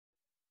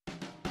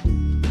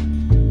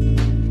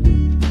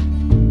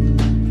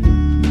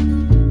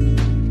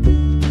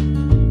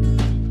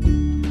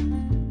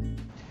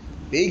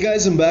Hey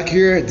guys, I'm back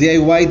here,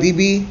 DIY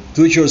DB,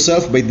 Do It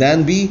Yourself by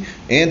Dan B.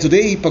 And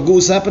today,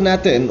 pag-uusapan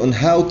natin on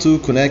how to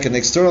connect an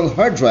external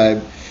hard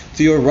drive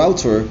to your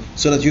router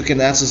so that you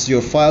can access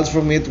your files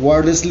from it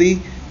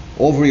wirelessly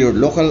over your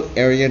local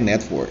area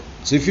network.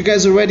 So if you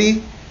guys are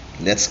ready,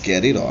 let's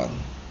get it on.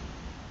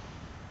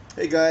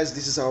 Hey guys,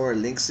 this is our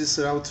Linksys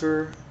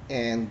router,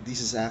 and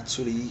this is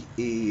actually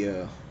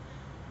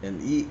an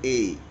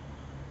EA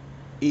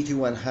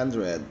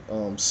 8100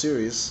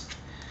 series.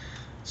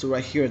 So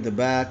right here at the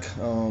back,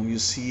 you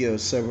see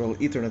several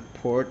Ethernet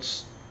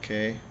ports,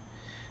 okay,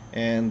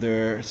 and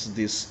there's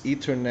this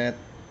internet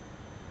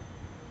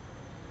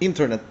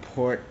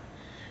port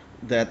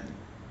that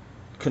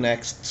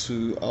connects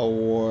to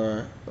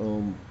our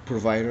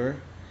provider,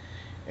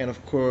 and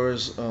of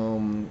course,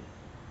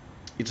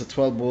 it's a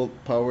 12 volt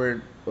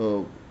powered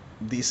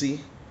DC,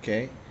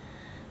 okay,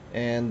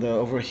 and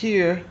over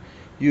here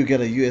you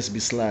get a USB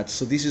slot.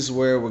 So this is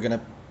where we're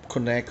gonna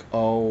connect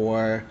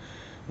our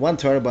 1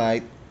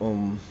 terabyte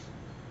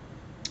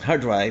hard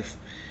drive,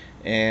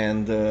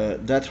 and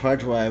that hard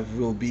drive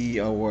will be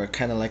our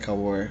kind of like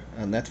our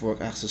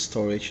network access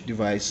storage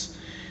device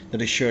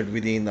that is shared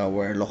within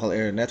our local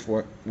area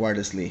network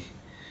wirelessly.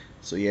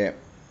 So yeah.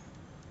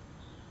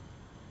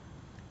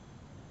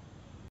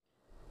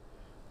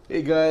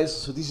 Hey guys,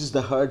 so this is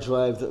the hard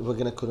drive that we're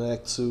gonna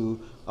connect to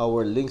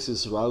our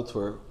Linksys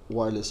router,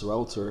 wireless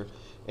router,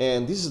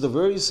 and this is the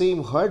very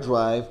same hard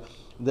drive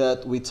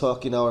that we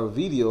talk in our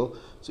video.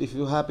 So if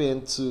you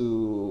happen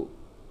to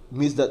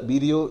miss that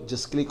video,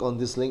 just click on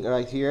this link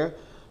right here,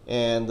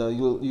 and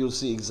you'll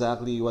see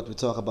exactly what we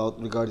talk about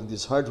regarding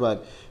this hard drive.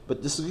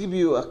 But just to give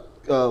you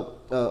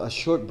a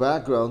short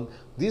background,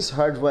 this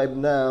hard drive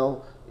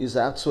now is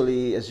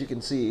actually, as you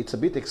can see, it's a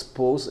bit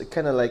exposed. It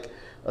kind of like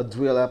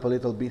drill up a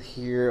little bit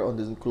here on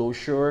the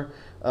enclosure,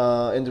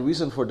 and the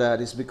reason for that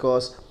is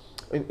because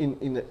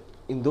in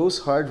those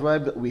hard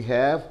drive that we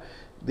have,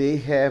 they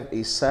have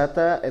a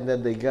SATA and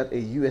then they got a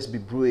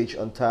USB bridge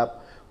on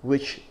top,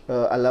 which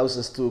allows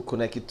us to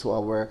connect it to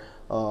our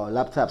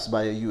laptops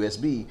via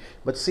USB.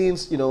 But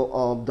since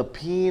the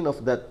pin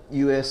of that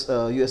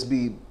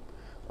USB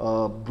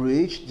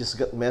bridge just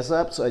got messed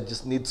up, so I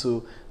just need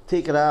to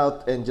take it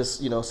out and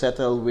just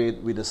settle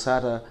with the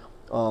SATA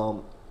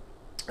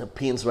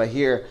pins right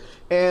here.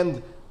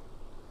 And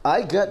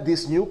I got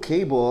this new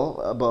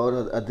cable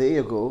about a day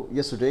ago,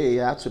 yesterday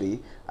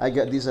actually. I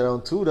got this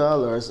around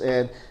 $2,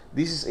 and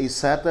this is a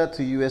SATA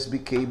to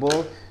USB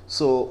cable.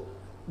 So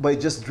by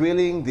just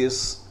drilling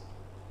this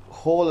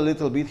hole a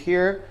little bit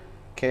here,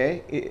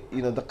 okay,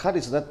 the cut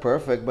is not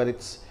perfect, but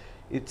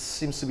it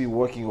seems to be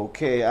working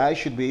okay. I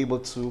should be able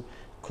to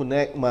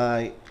connect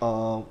my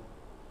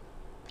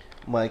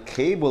my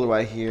cable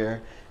right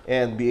here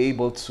and be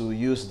able to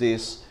use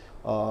this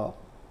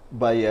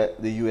by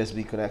the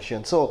USB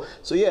connection. So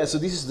yeah, so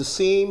this is the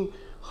same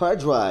hard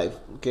drive,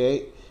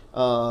 okay,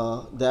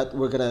 that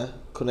we're gonna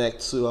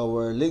connect to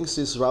our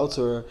Linksys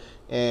router,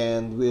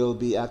 and will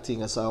be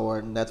acting as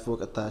our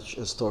network attached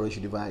storage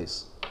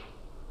device.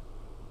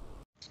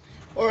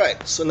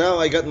 Alright, so now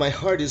I got my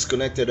hard disk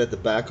connected at the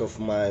back of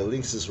my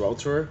Linksys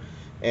router,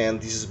 and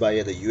this is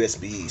via the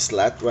USB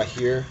slot right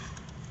here,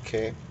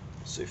 okay.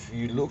 So if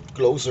you look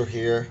closer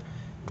here,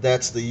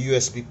 that's the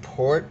USB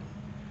port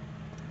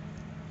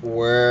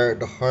where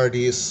the hard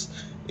disk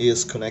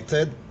is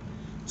connected.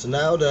 So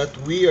now that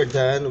we are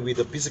done with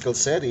the physical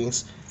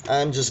settings,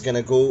 I'm just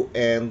gonna go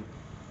and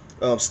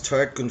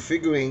start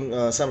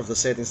configuring some of the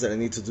settings that I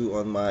need to do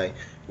on my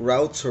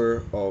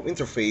router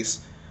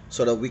interface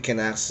so that we can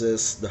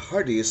access the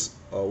hard disk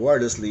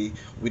wirelessly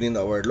within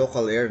our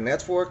local area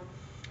network,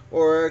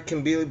 or it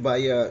can be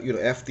via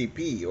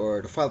FTP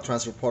or the file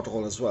transfer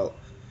protocol as well.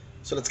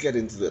 So let's get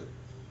into it.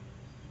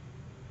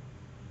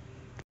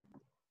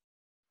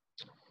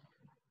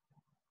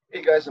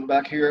 Hey guys, I'm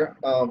back here.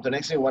 The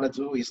next thing I want to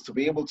do is to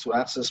be able to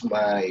access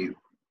my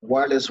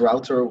wireless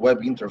router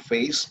web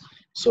interface.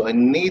 So I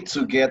need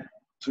to get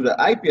to the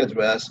IP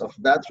address of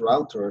that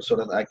router so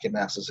that I can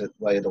access it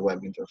via the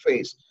web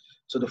interface.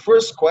 So the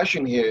first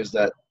question here is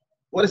that,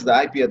 what is the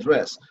IP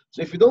address?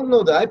 So if you don't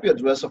know the IP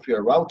address of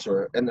your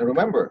router, and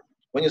remember,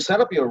 when you set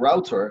up your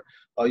router,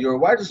 your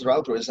wireless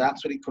router is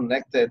actually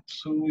connected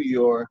to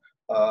your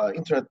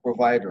internet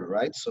provider,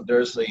 right? So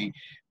there's a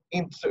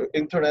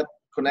internet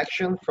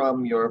connection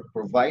from your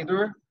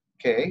provider,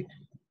 okay,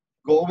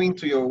 going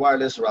to your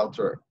wireless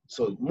router.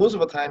 So most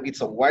of the time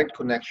it's a wired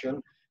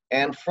connection,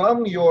 and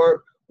from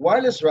your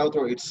wireless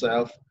router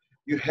itself,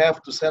 you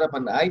have to set up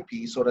an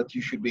IP so that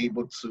you should be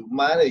able to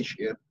manage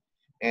it.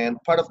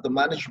 And part of the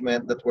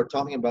management that we're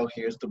talking about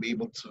here is to be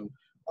able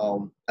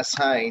to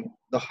assign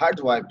the hard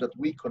drive that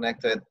we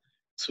connected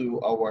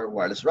to our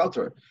wireless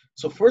router.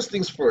 So first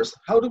things first,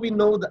 how do we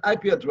know the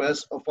IP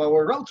address of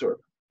our router?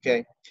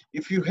 Okay,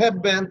 if you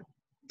haven't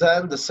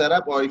done the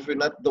setup, or if you're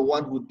not the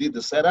one who did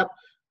the setup,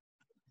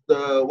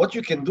 what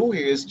you can do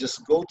here is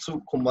just go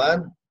to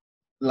command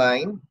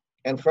line,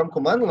 and from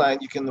command line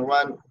you can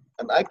run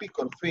an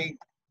ipconfig,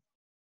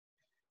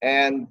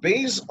 and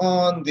based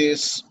on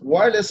this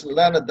wireless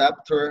LAN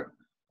adapter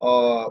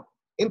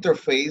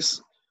interface,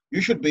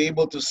 you should be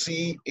able to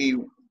see a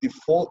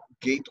default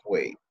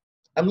gateway.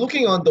 I'm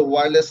looking on the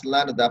wireless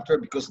LAN adapter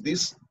because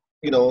this,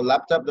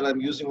 laptop that I'm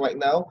using right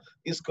now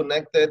is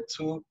connected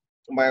to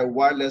my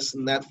wireless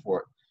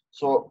network.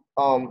 So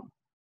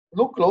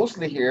look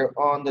closely here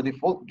on the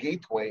default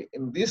gateway,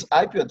 and this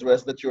IP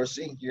address that you're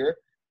seeing here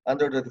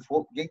under the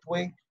default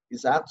gateway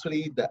is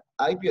actually the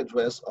IP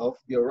address of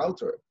your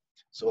router.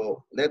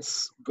 So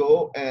let's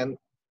go and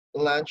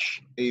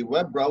launch a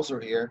web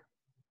browser here.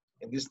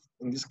 In this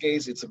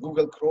case, it's a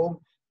Google Chrome,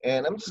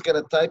 and I'm just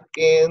gonna type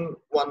in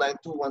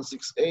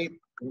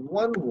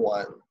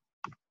 192.168.1.1,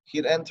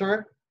 hit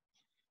enter,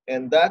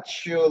 and that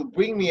should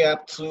bring me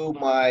up to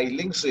my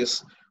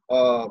Linksys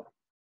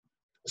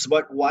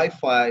smart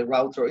Wi-Fi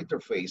router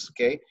interface.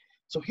 Okay,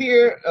 so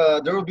here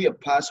there will be a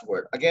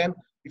password. Again,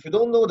 if you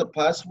don't know the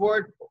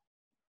password,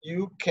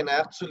 you can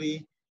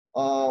actually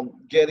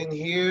get in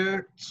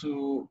here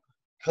to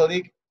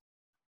click,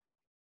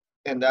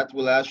 and that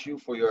will ask you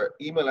for your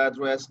email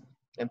address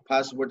and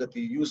password that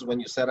you use when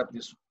you set up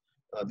this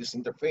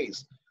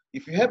interface.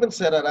 If you haven't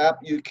set it up,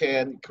 you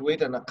can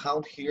create an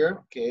account here.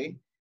 Okay,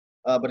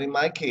 but in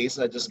my case,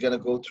 I'm just gonna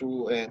go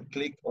through and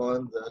click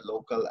on the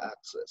local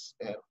access,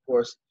 and of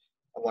course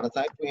I want to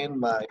type in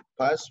my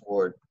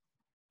password,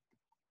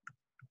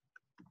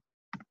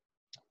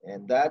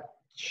 and that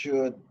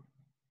should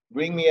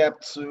bring me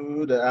up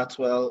to the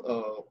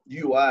actual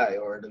UI,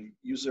 or the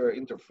user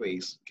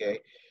interface.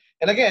 Okay,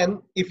 and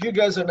again, if you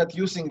guys are not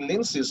using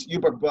Linksys, you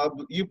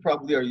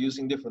probably are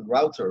using different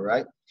router,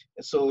 right?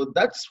 And so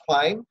that's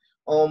fine.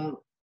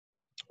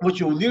 What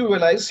you will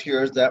realize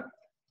here is that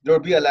there will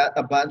be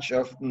a bunch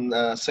of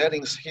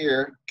settings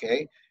here.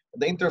 Okay,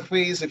 the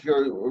interface, if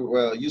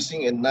you're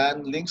using a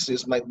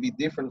non-Linksys, might be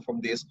different from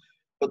this.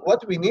 But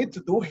what we need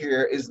to do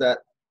here is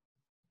that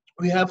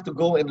we have to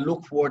go and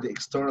look for the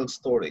external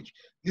storage.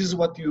 This is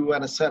what you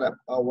want to set up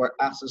our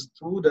access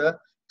to the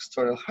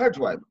external hard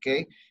drive.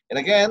 Okay, and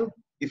again,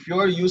 if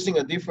you're using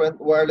a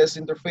different wireless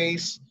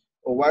interface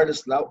or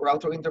wireless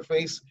router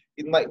interface,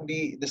 it might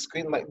be, the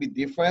screen might be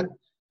different,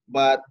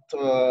 but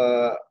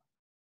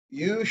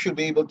you should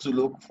be able to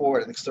look for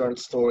an external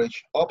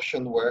storage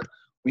option where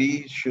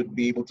we should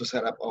be able to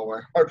set up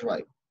our hard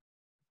drive.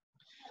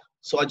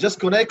 So I just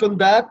connect on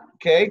that,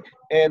 okay,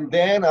 and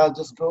then I'll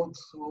just go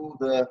to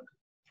the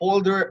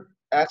folder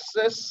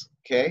access,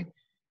 okay,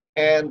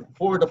 and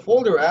for the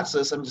folder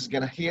access, I'm just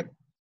gonna hit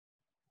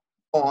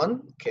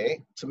on,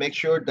 okay, to make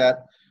sure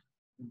that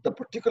the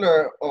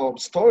particular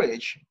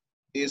storage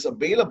is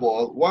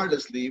available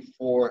wirelessly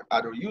for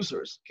other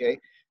users. Okay,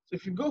 so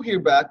if you go here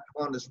back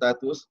on the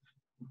status,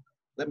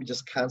 let me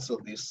just cancel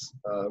this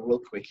real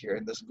quick here,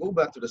 and let's go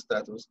back to the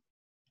status.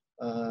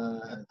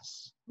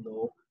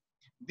 No,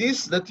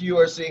 this that you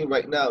are seeing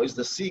right now is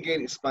the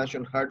Seagate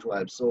expansion hard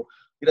drive. So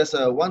it has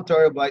a 1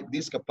 terabyte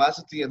disk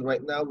capacity, and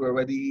right now we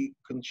already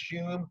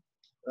consume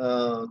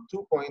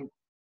 2.244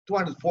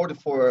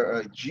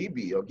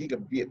 GB or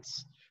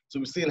gigabits. So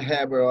we still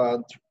have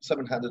around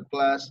 700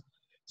 plus.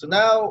 So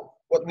now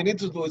what we need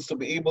to do is to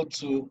be able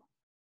to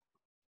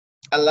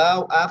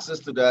allow access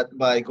to that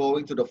by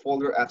going to the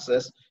folder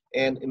access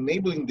and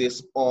enabling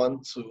this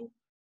on to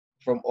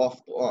from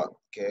off to on.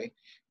 Okay,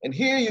 and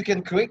here you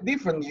can create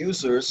different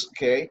users.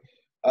 Okay,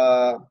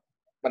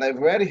 but I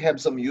already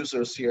have some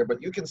users here,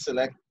 but you can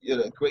select,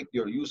 create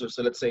your user.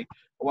 So let's say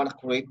I want to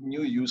create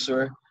new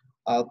user.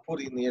 I'll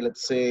put in here,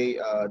 let's say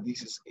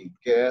this is a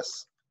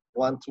guest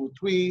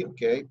 123,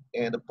 okay,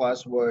 and the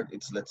password,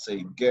 it's, let's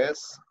say,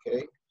 guest,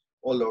 okay,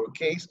 all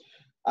lowercase.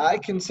 I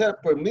can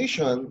set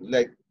permission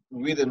like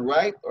read and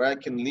write, or I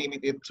can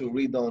limit it to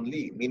read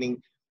only,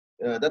 meaning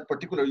that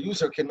particular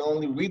user can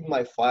only read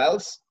my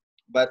files,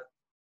 but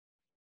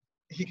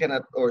he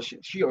cannot, or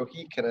she or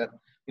he cannot,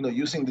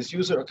 using this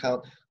user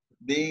account,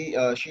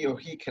 she or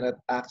he cannot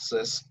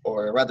access,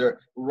 or rather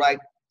write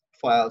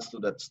files to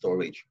that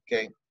storage.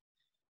 Okay,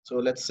 so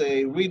let's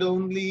say read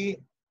only,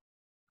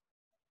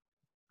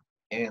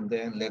 and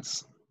then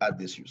let's add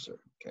this user.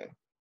 Okay,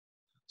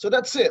 so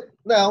that's it.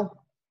 Now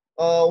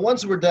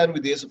once we're done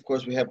with this, of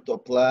course, we have to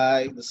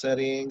apply the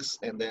settings,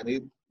 and then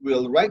it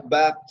will write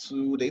back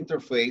to the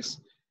interface,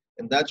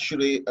 and that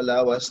should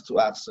allow us to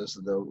access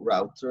the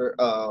router,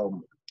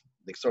 the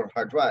external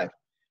hard drive.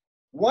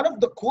 One of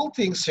the cool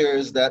things here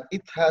is that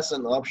it has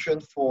an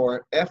option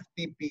for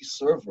FTP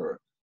server.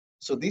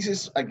 So this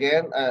is,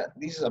 again,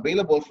 this is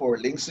available for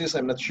Linksys.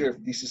 I'm not sure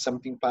if this is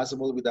something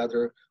possible with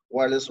other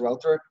wireless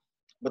router,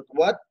 but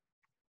what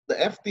the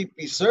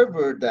FTP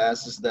server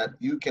does is that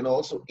you can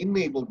also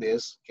enable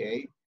this,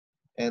 okay?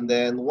 And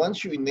then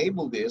once you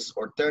enable this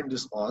or turn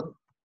this on,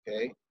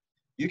 okay,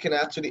 you can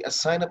actually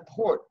assign a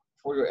port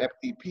for your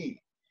FTP.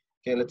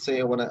 Okay, let's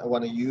say I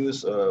wanna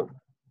use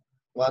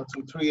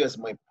 123 as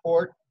my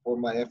port for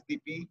my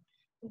FTP,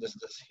 and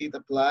just hit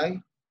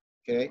apply.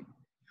 Okay,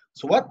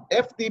 so what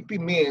FTP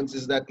means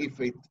is that if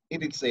it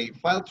is a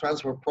file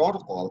transfer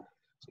protocol,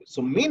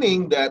 so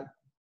meaning that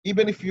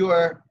even if you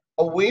are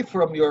away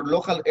from your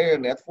local area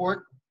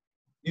network,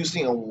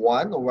 using a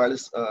WAN or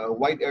wireless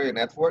wide area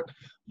network,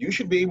 you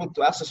should be able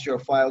to access your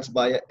files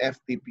via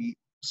FTP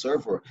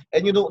server.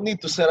 And you don't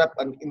need to set up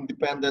an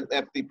independent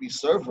FTP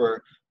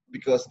server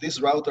because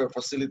this router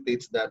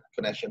facilitates that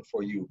connection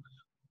for you.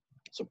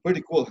 So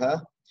pretty cool, huh?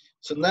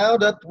 So now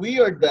that we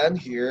are done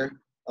here,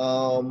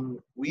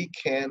 we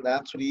can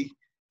actually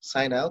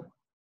sign out,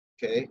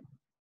 okay?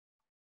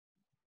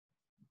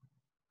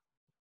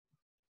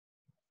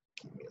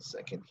 Give me a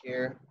second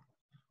here.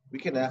 We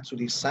can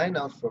actually sign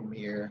out from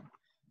here.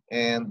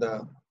 And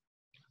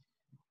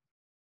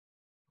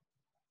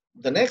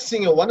the next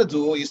thing I want to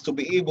do is to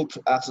be able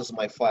to access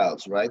my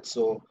files, right?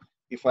 So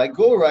if I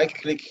go right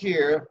click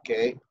here,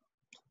 okay,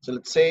 so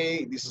let's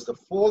say this is the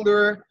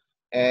folder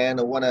and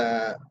I want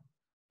to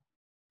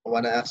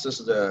access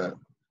the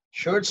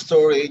shared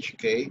storage,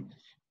 okay.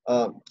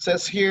 It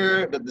says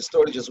here that the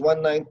storage is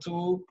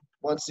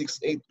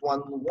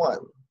 192.168.1.1.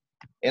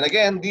 And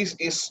again, this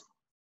is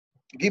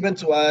given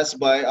to us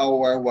by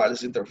our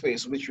wireless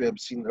interface, which we have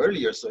seen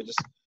earlier. So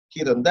just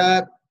hit on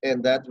that,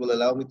 and that will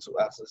allow me to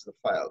access the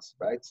files,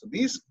 right? So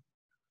these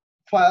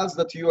files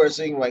that you are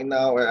seeing right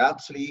now are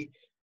actually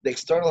the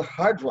external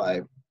hard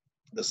drive,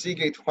 the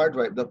Seagate hard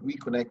drive that we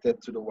connected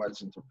to the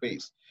wireless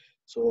interface.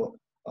 So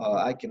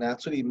I can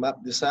actually map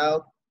this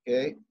out,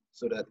 okay,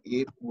 so that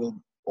it will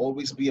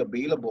always be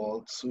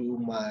available to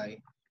my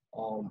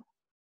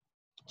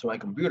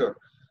computer.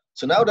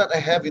 So now that I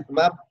have it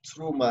mapped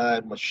through my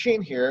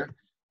machine here,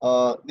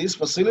 this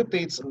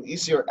facilitates an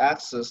easier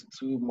access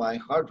to my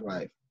hard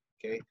drive,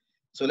 okay?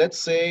 So let's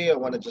say I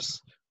want to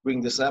just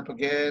bring this up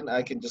again.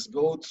 I can just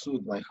go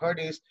to my hard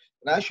disk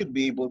and I should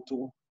be able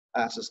to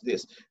access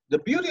this. The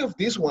beauty of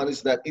this one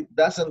is that it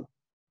doesn't,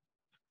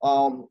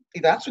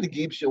 it actually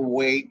gives you a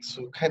way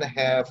to kind of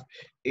have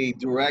a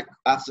direct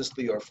access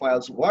to your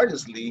files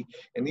wirelessly.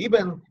 And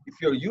even if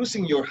you're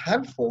using your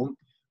handphone,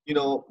 you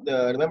know,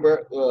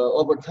 remember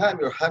over time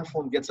your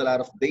handphone gets a lot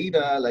of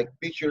data like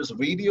pictures,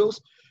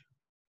 videos.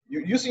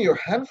 You're using your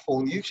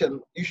handphone, you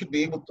should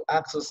be able to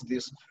access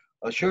this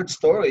shared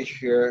storage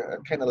here,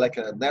 kind of like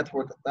a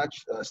network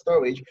attached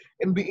storage,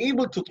 and be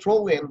able to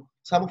throw in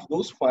some of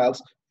those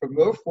files from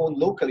your phone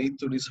locally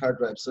to this hard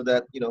drive, so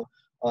that it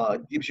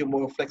gives you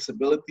more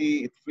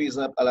flexibility. It frees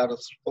up a lot of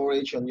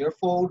storage on your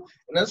phone,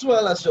 and as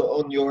well as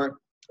on your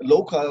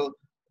local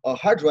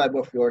hard drive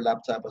of your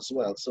laptop as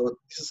well. So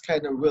this is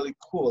kind of really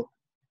cool.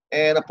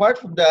 And apart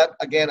from that,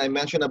 again, I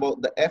mentioned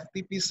about the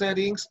FTP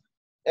settings.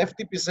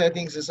 FTP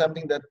settings is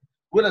something that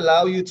will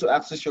allow you to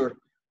access your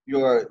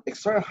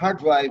external hard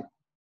drive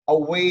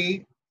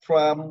away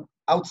from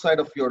outside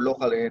of your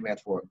local area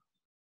network.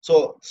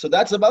 So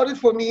that's about it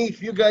for me.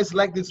 If you guys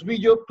like this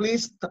video,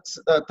 please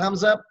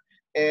thumbs up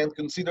and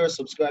consider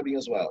subscribing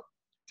as well.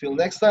 Till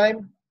next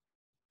time,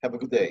 have a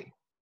good day.